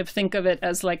 I kind of think of it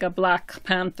as like a Black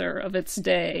Panther of its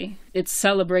day. It's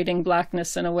celebrating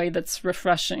blackness in a way that's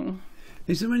refreshing.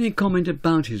 Is there any comment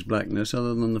about his blackness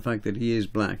other than the fact that he is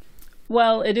black?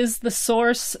 Well, it is the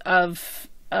source of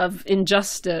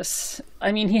injustice.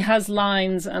 I mean, he has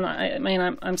lines, and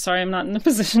I'm sorry, I'm not in the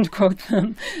position to quote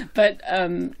them,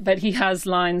 but he has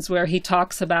lines where he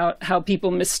talks about how people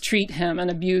mistreat him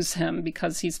and abuse him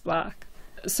because he's black.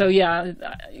 So yeah,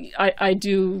 I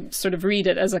do sort of read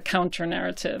it as a counter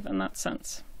narrative in that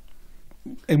sense.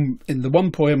 In the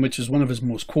one poem, which is one of his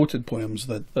most quoted poems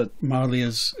that Marlé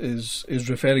is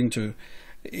referring to,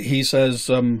 he says,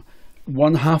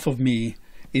 one half of me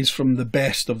is from the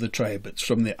best of the tribe. It's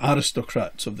from the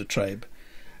aristocrats of the tribe.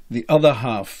 The other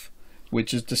half,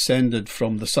 which is descended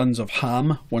from the sons of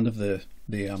Ham, one of the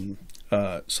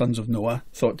sons of Noah,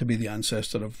 thought to be the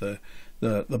ancestor of the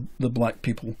black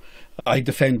people, I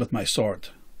defend with my sword.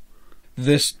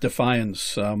 This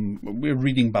defiance, we're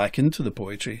reading back into the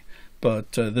poetry,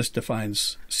 but this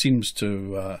defiance seems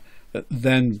to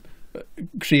then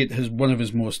create one of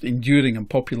his most enduring and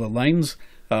popular lines,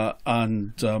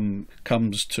 and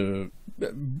comes to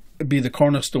be the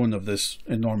cornerstone of this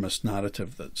enormous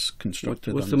narrative that's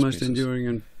constructed. What's the most enduring?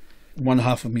 And one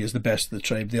half of me is the best of the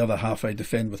tribe, the other half I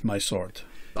defend with my sword.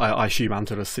 I assume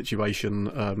Antarah's situation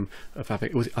of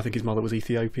having, I think his mother was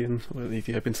Ethiopian, or an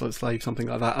Ethiopian slave, something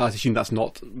like that. I assume that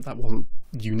wasn't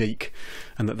unique,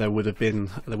 and that there were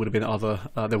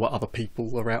other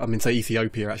people around. I mean, say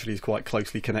Ethiopia actually is quite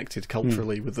closely connected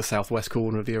culturally with the southwest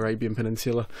corner of the Arabian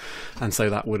Peninsula, and so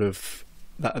that would have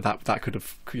that could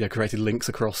have created links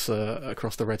across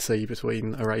the Red Sea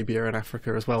between Arabia and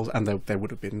Africa as well, and there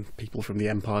would have been people from the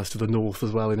empires to the north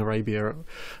as well in Arabia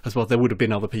as well. There would have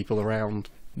been other people around.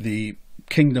 The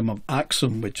kingdom of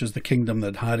Aksum, which is the kingdom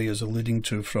that Harry is alluding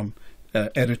to from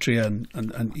Eritrea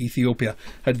and Ethiopia,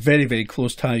 had very, very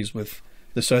close ties with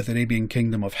the South Arabian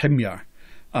kingdom of Himyar,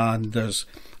 and there's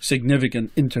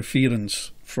significant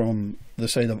interference from the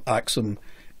side of Aksum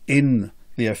in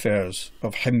the affairs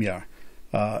of Himyar,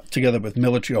 together with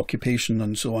military occupation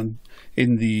and so on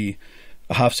in the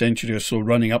half century or so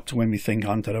running up to when we think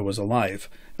Antarah was alive.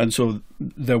 And so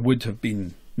there would have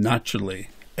been naturally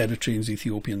Eritreans,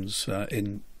 Ethiopians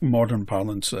in modern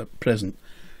parlance present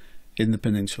in the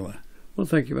peninsula. Well,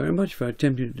 thank you very much for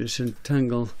attempting to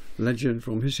disentangle legend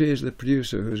from history. Here's the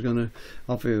producer who's going to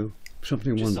offer you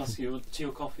something wonderful. Just ask you tea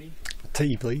or coffee?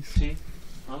 Tea, please. Tea?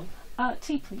 Oh.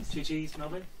 Tea, please. 2 teas,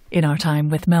 Melvyn. In Our Time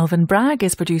with Melvyn Bragg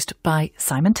is produced by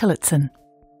Simon Tillotson.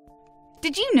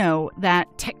 Did you know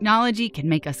that technology can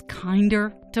make us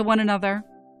kinder to one another?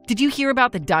 Did you hear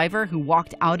about the diver who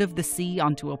walked out of the sea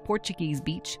onto a Portuguese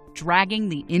beach, dragging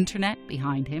the internet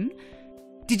behind him?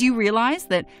 Did you realize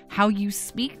that how you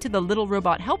speak to the little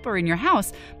robot helper in your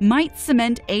house might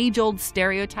cement age-old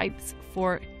stereotypes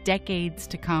for decades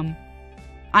to come?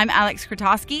 I'm Alex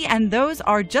Krotowski, and those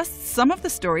are just some of the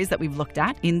stories that we've looked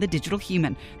at in The Digital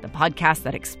Human, the podcast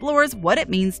that explores what it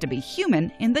means to be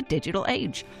human in the digital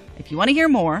age. If you want to hear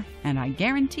more, and I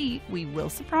guarantee we will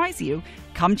surprise you,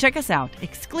 come check us out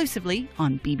exclusively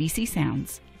on BBC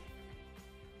Sounds.